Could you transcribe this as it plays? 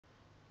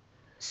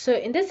So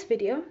in this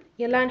video,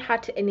 you'll learn how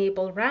to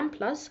enable RAM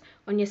Plus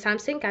on your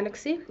Samsung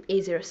Galaxy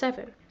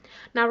A07.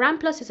 Now RAM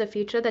Plus is a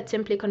feature that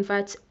simply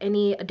converts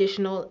any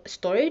additional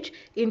storage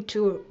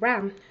into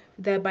RAM,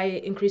 thereby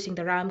increasing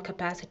the RAM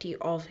capacity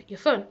of your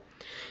phone.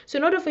 So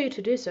in order for you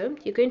to do so,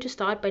 you're going to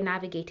start by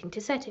navigating to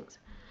settings.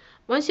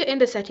 Once you're in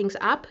the settings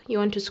app, you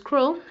want to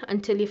scroll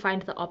until you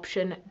find the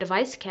option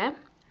device care,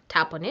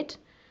 tap on it,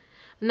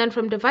 and then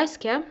from device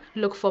care,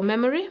 look for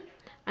memory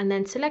and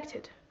then select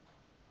it.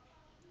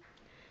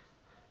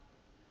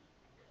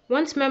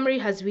 Once memory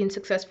has been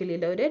successfully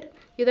loaded,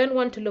 you then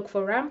want to look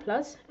for RAM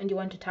Plus and you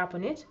want to tap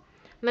on it.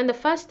 And then the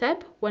first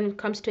step when it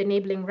comes to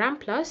enabling RAM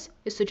Plus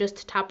is to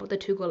just tap the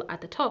toggle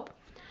at the top.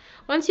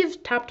 Once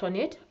you've tapped on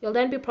it, you'll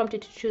then be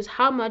prompted to choose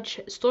how much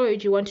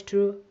storage you want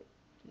to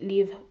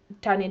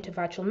turn into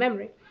virtual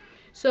memory.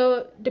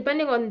 So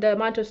depending on the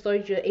amount of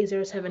storage your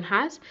A07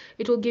 has,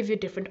 it will give you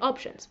different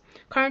options.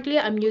 Currently,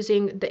 I'm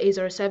using the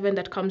A07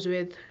 that comes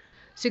with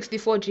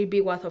 64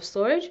 GB worth of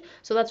storage,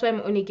 so that's why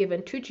I'm only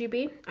given 2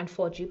 GB and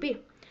 4 GB.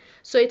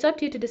 So it's up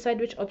to you to decide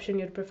which option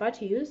you'd prefer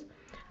to use.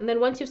 And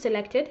then once you've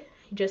selected,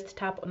 you just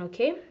tap on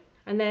OK,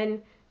 and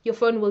then your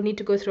phone will need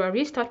to go through a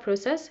restart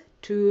process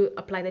to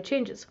apply the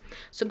changes.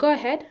 So go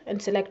ahead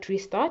and select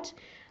restart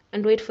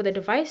and wait for the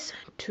device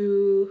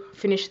to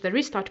finish the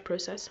restart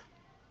process.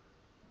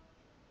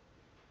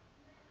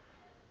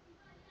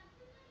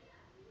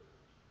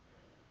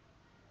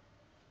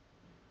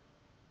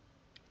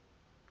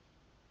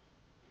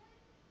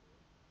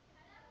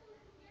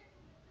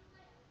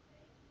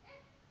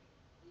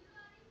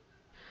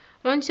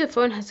 Once your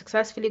phone has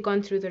successfully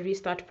gone through the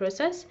restart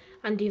process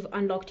and you've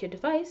unlocked your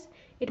device,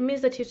 it means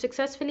that you've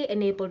successfully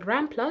enabled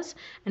RAM Plus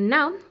and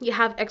now you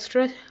have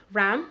extra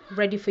RAM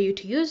ready for you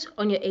to use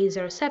on your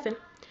A07.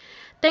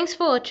 Thanks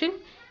for watching.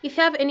 If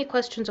you have any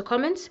questions or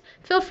comments,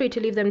 feel free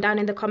to leave them down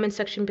in the comment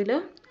section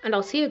below, and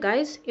I'll see you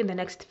guys in the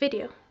next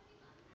video.